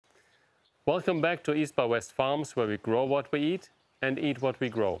Welcome back to East by West Farms, where we grow what we eat and eat what we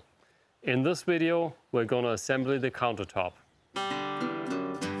grow. In this video, we're going to assemble the countertop.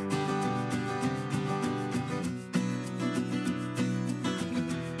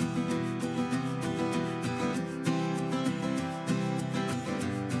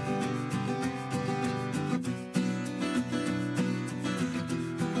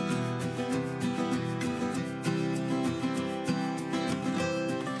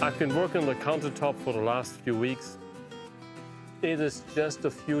 I've been working on the countertop for the last few weeks. It is just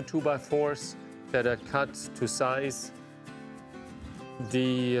a few 2x4s that are cut to size.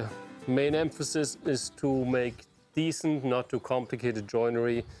 The main emphasis is to make decent, not too complicated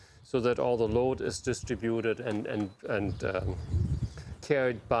joinery so that all the load is distributed and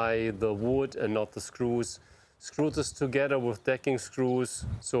carried by the wood and not the screws. Screw this together with decking screws,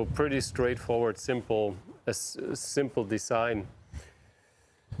 so pretty straightforward, simple design.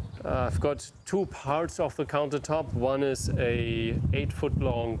 I've got two parts of the countertop. One is a 8-foot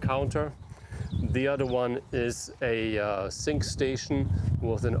long counter. The other one is a sink station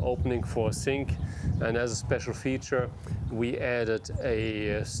with an opening for a sink. And as a special feature, we added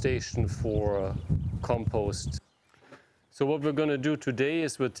a station for compost. So what we're going to do today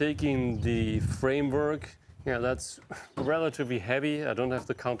is we're taking the framework. Yeah, that's relatively heavy. I don't have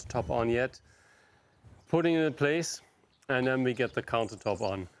the countertop on yet. Putting it in place, and then we get the countertop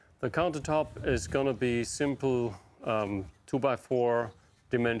on. The countertop is going to be simple 2x4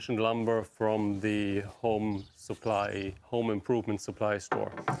 dimension lumber from the home improvement supply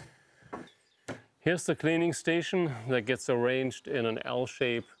store. Here's the cleaning station that gets arranged in an L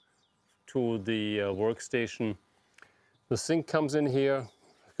shape to the workstation. The sink comes in here.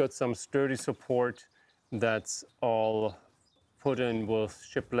 Got some sturdy support that's all put in with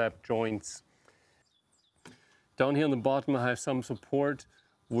shiplap joints. Down here on the bottom I have some support.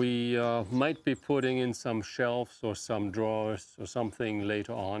 We might be putting in some shelves or some drawers or something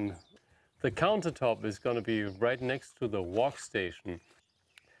later on. The countertop is going to be right next to the wok station.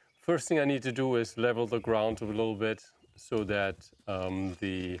 First thing I need to do is level the ground a little bit so that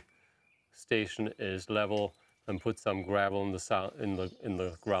the station is level, and put some gravel in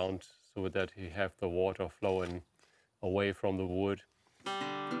the ground so that you have the water flowing away from the wood.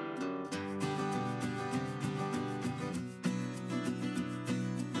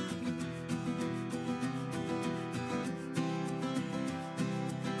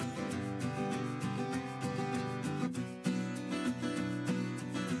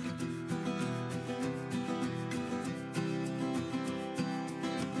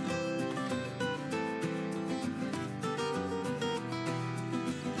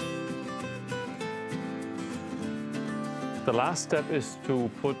 The last step is to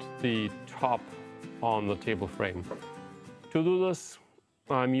put the top on the table frame. To do this,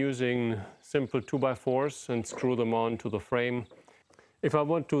 I'm using simple 2x4s and screw them on to the frame. If I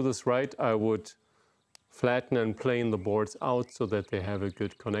want to do this right, I would flatten and plane the boards out so that they have a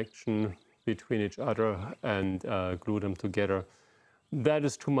good connection between each other and glue them together. That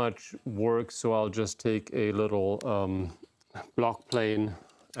is too much work, so I'll just take a little block plane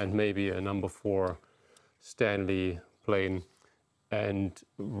and maybe a number 4 Stanley plane and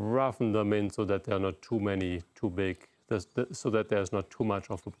roughen them in so that they're not too big, so that there's not too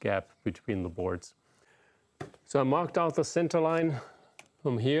much of a gap between the boards. So I marked out the center line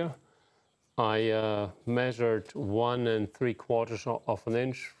from here. I measured 1 3/4 of an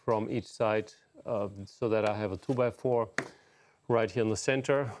inch from each side so that I have a 2x4 right here in the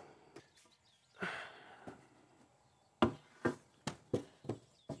center.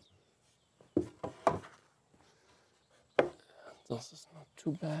 This is not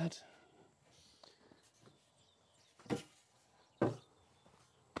too bad.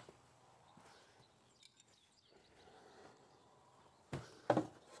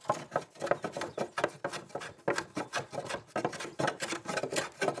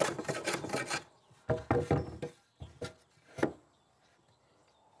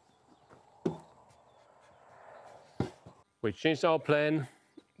 We changed our plan.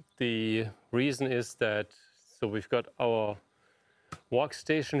 The reason is that, so we've got our wok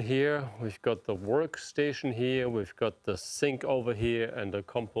station here, we've got the workstation here, we've got the sink over here and the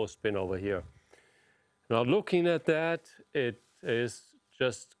compost bin over here. Now looking at that, it is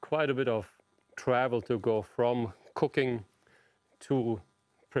just quite a bit of travel to go from cooking to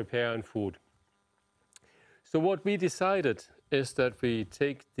preparing food. So what we decided is that we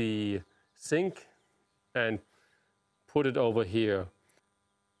take the sink and put it over here.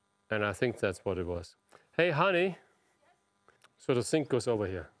 And I think that's what it was. Hey, honey. So the sink goes over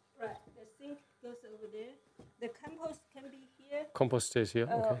here. Right, the sink goes over there. The compost can be here. Compost stays here,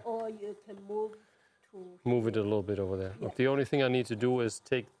 okay. Or you can move to... Move it a little bit over there. Yeah. The only thing I need to do is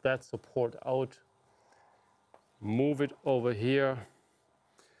take that support out, move it over here,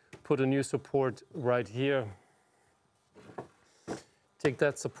 put a new support right here. Take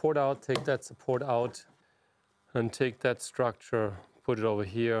that support out, and take that structure, put it over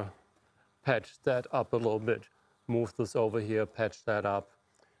here, patch that up a little bit, move this over here, patch that up,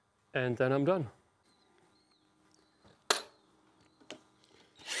 and then I'm done.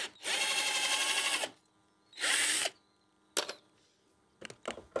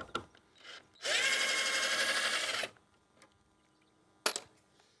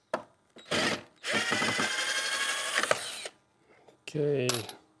 Okay.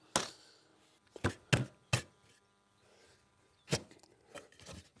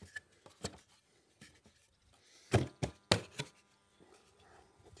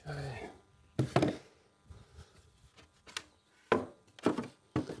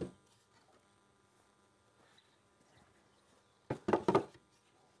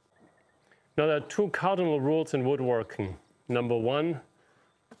 Now there are two cardinal rules in woodworking. Number one,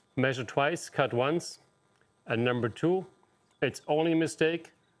 measure twice, cut once. And number two, it's only a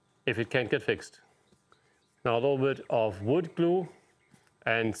mistake if it can't get fixed. Now a little bit of wood glue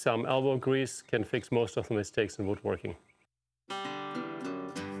and some elbow grease can fix most of the mistakes in woodworking.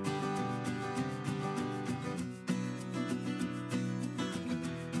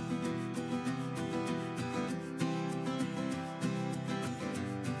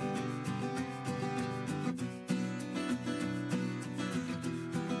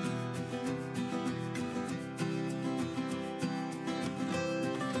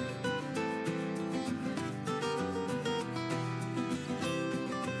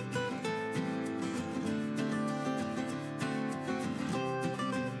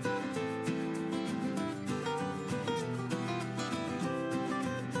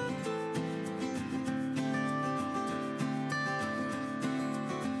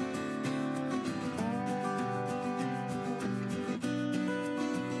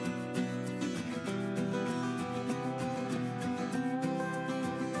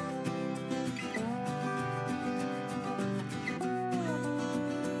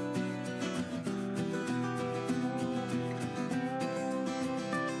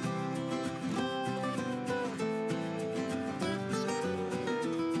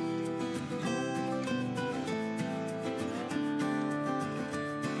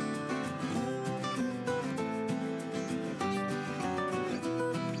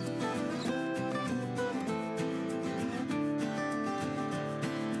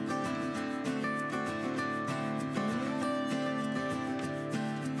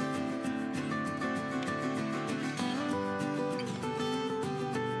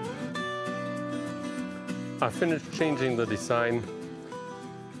 I finished changing the design,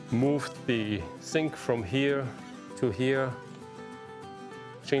 moved the sink from here to here,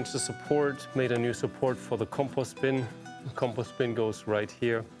 changed the support, made a new support for the compost bin. The compost bin goes right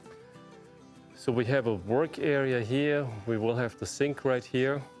here. So we have a work area here, we will have the sink right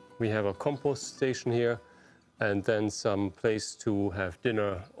here, we have a compost station here, and then some place to have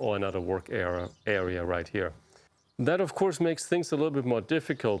dinner or another work area right here. That of course makes things a little bit more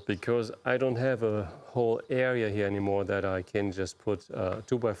difficult because I don't have a whole area here anymore that I can just put a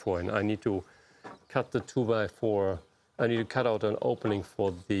 2x4 in. I need to cut the 2x4, I need to cut out an opening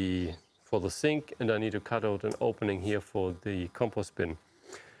for the sink, and I need to cut out an opening here for the compost bin.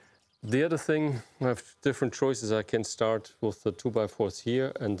 The other thing, I have different choices. I can start with the 2x4s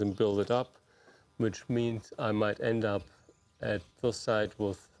here and then build it up, which means I might end up at this side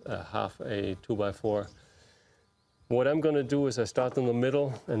with half a 2x4. What I'm going to do is I start in the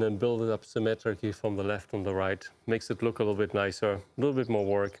middle and then build it up symmetrically from the left and the right. Makes it look a little bit nicer, a little bit more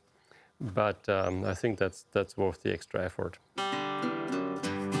work, but I think that's worth the extra effort.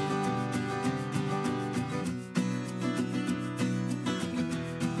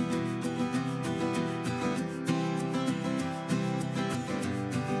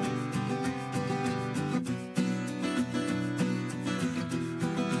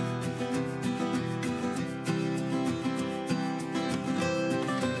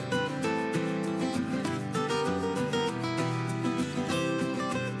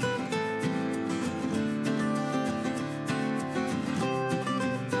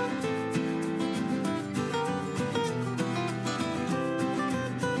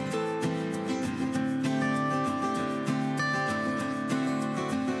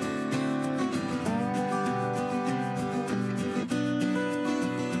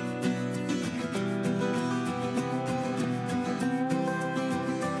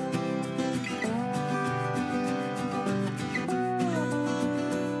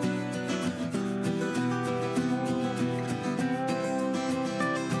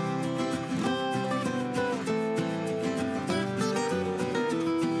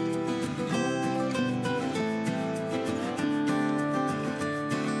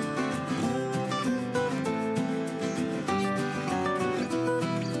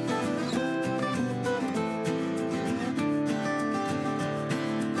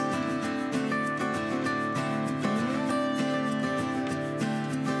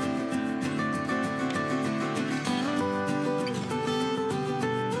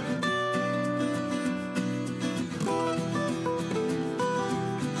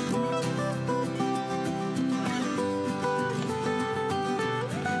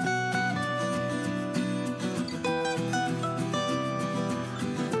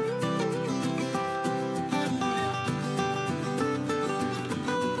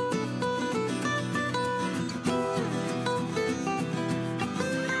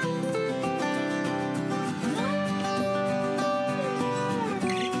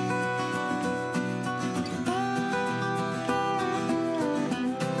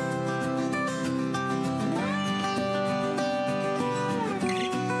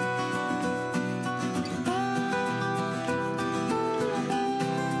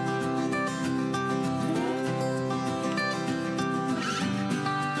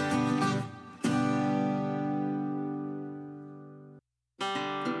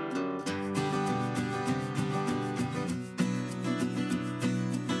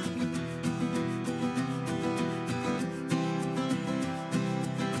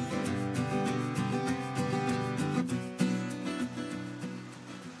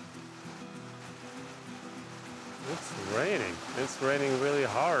 It's raining. It's raining really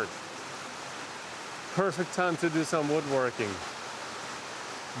hard. Perfect time to do some woodworking.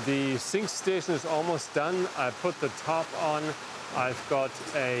 The sink station is almost done. I put the top on. I've got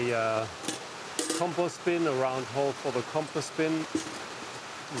a compost bin, a round hole for the compost bin.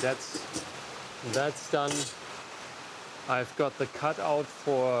 That's done. I've got the cutout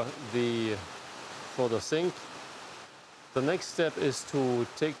for the sink. The next step is to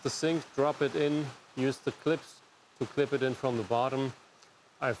take the sink, drop it in, use the clips to clip it in from the bottom.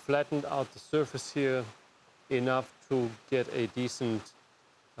 I flattened out the surface here enough to get a decent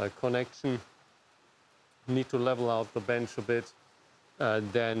connection. Need to level out the bench a bit.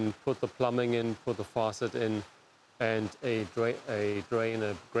 Then put the plumbing in, put the faucet in, and a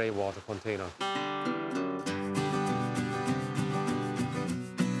gray water container.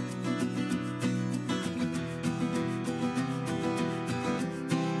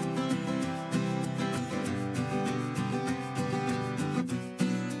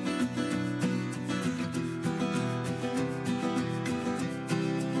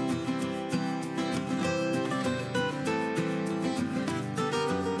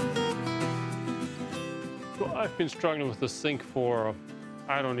 I've been struggling with the sink for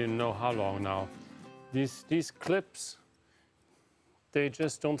I don't even know how long now. These clips, they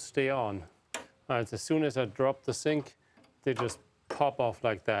just don't stay on. As soon as I drop the sink, they just pop off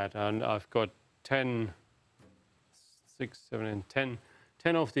like that. And I've got 10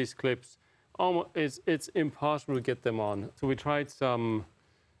 of these clips. It's impossible to get them on. So we tried some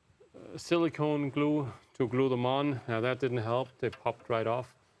silicone glue to glue them on. Now that didn't help. They popped right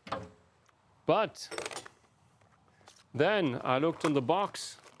off. But then I looked in the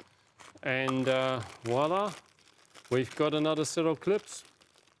box and voila, we've got another set of clips.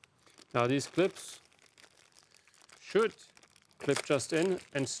 Now these clips should clip just in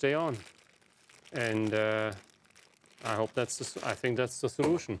and stay on. And I think that's the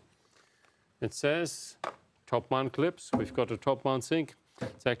solution. It says top mount clips. We've got a top mount sink.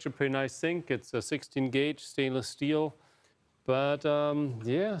 It's actually a pretty nice sink. It's a 16 gauge stainless steel. But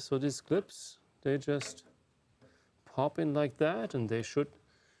yeah, so these clips, they just pop in like that, and they should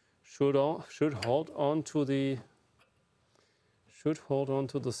hold on to the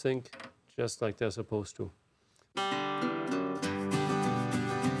sink just like they're supposed to.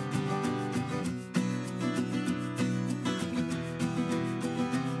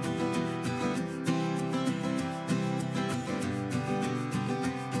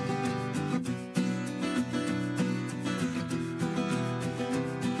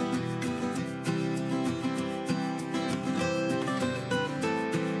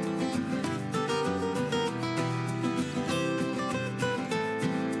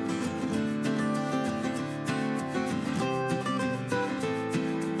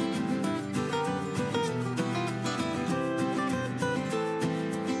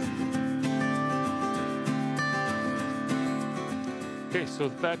 Okay, so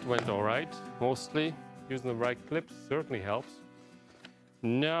that went all right, mostly. Using the right clips certainly helps.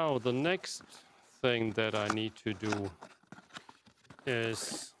 Now, the next thing that I need to do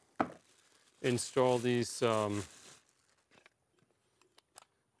is install these,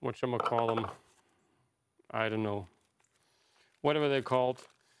 whatchamacallem, I don't know, whatever they're called.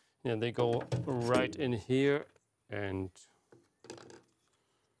 Yeah, they go right in here and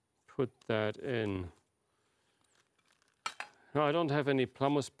put that in. No, I don't have any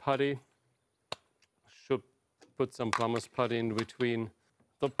plumber's putty. Should put some plumber's putty in between.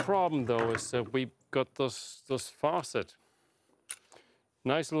 The problem though is that we got this faucet.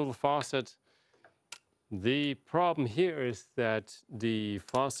 Nice little faucet. The problem here is that the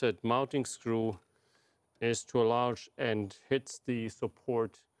faucet mounting screw is too large and hits the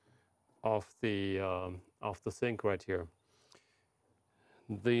support of the sink right here.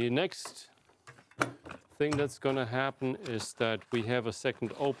 The next thing that's going to happen is that we have a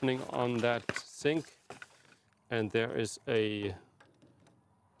second opening on that sink, and there is a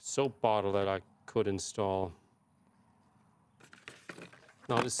soap bottle that I could install.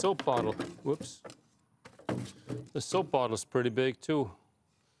 Now the soap bottle, whoops, the soap bottle is pretty big too.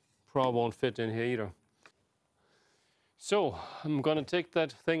 Probably won't fit in here either. So I'm going to take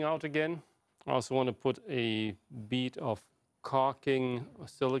that thing out again. I also want to put a bead of caulking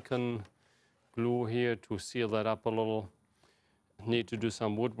silicone glue here to seal that up a little. Need to do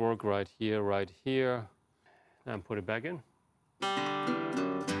some woodwork right here, and put it back in.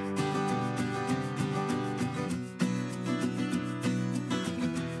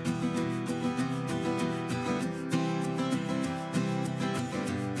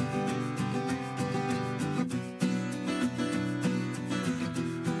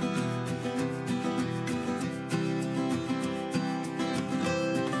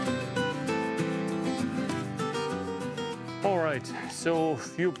 right, so a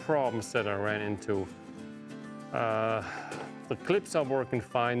few problems that I ran into. The clips are working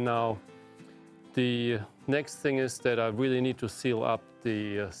fine now. The next thing is that I really need to seal up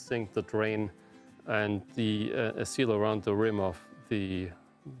the sink, the drain, and the seal around the rim of the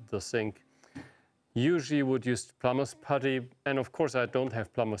sink. Usually you would use plumber's putty, and of course I don't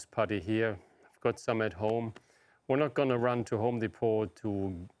have plumber's putty here. I've got some at home. We're not gonna run to Home Depot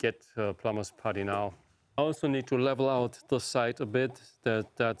to get plumber's putty now. I also need to level out the side a bit.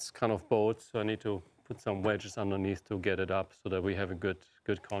 That's kind of bowed, so I need to put some wedges underneath to get it up so that we have a good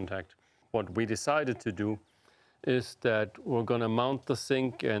contact. What we decided to do is that we're gonna mount the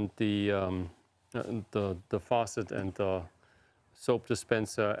sink and the faucet and the soap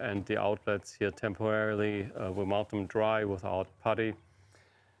dispenser and the outlets here temporarily. We'll mount them dry without putty.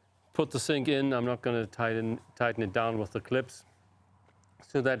 Put the sink in. I'm not going to tighten it down with the clips,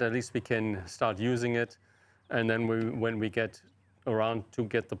 so that at least we can start using it. And then when we get around to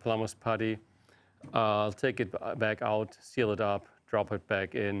get the plumber's putty, I'll take it back out, seal it up, drop it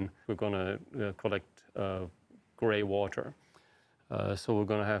back in. We're going to collect gray water. So we're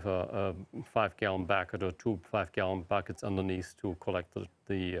going to have a 5-gallon bucket or 2 5-gallon buckets underneath to collect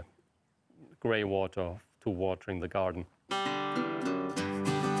the gray water to watering the garden.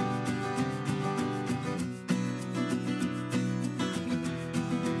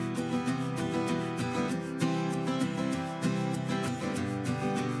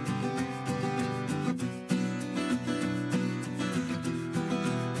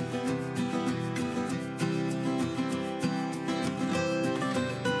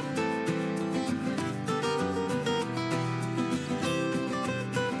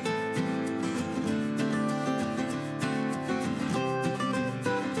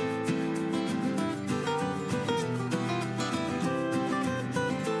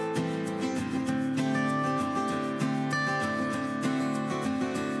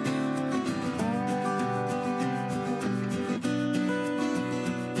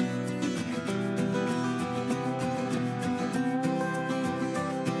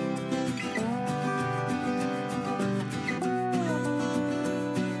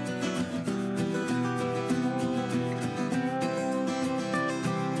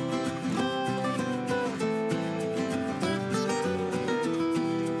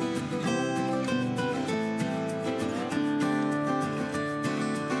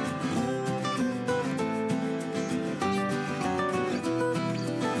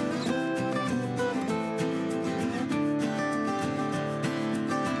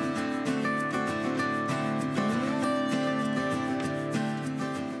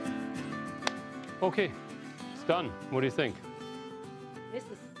 Okay, it's done. What do you think? This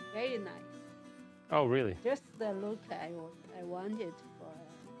is very nice. Oh, really? Just the look I wanted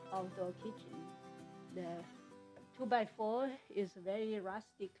for outdoor kitchen. The 2x4 is very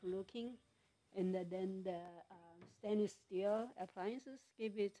rustic looking, and then the stainless steel appliances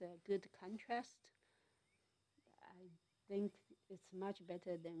give it a good contrast. I think it's much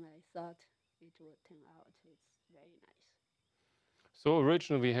better than I thought it would turn out. It's very nice. So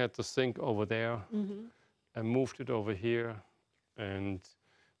originally we had the sink over there and moved it over here, and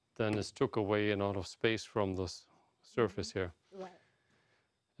then it took away a lot of space from the surface here. Right.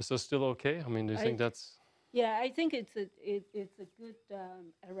 Is this still okay? I mean, do you think that's... Yeah, I think it's a good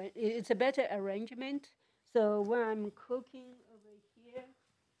it's a better arrangement. So when I'm cooking over here,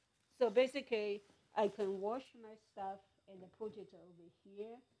 so basically I can wash my stuff and put it over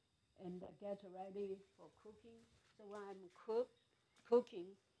here and get ready for cooking. So when I'm cooking,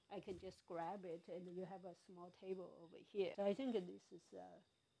 I can just grab it and you have a small table over here. So I think this is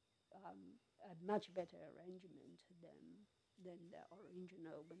a much better arrangement than the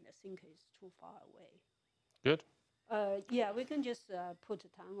original when the sink is too far away. Good? Yeah, we can just put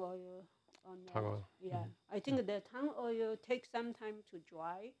tongue oil on that. Tongue oil. Yeah, I think the tongue oil takes some time to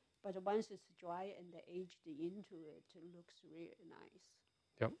dry, but once it's dry and aged into it, it looks really nice.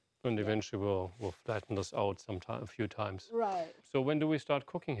 Yep, and eventually we'll flatten this out a few times. Right. So when do we start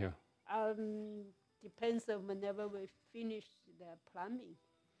cooking here? Depends on whenever we finish the plumbing.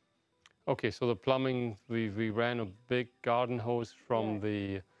 Okay, so the plumbing, we ran a big garden hose from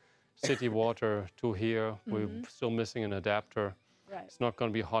the city water to here. We're still missing an adapter. Right. It's not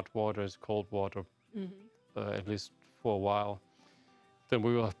going to be hot water, it's cold water, at least for a while. Then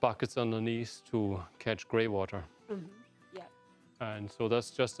we will have buckets underneath to catch gray water. Yeah. And so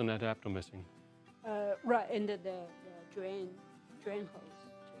that's just an adapter missing. Right, and the drain hose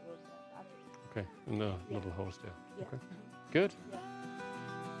towards the bucket. Okay, and the little hose there. Yeah. Okay. Good. Yeah.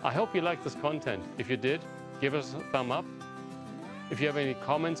 I hope you liked this content. If you did, give us a thumb up. If you have any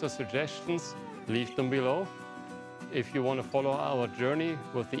comments or suggestions, leave them below. if you want to follow our journey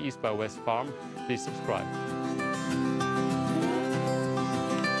with the East by West farm, please subscribe.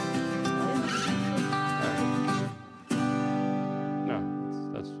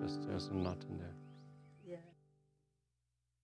 No, that's just, there's a nut in there. Yeah.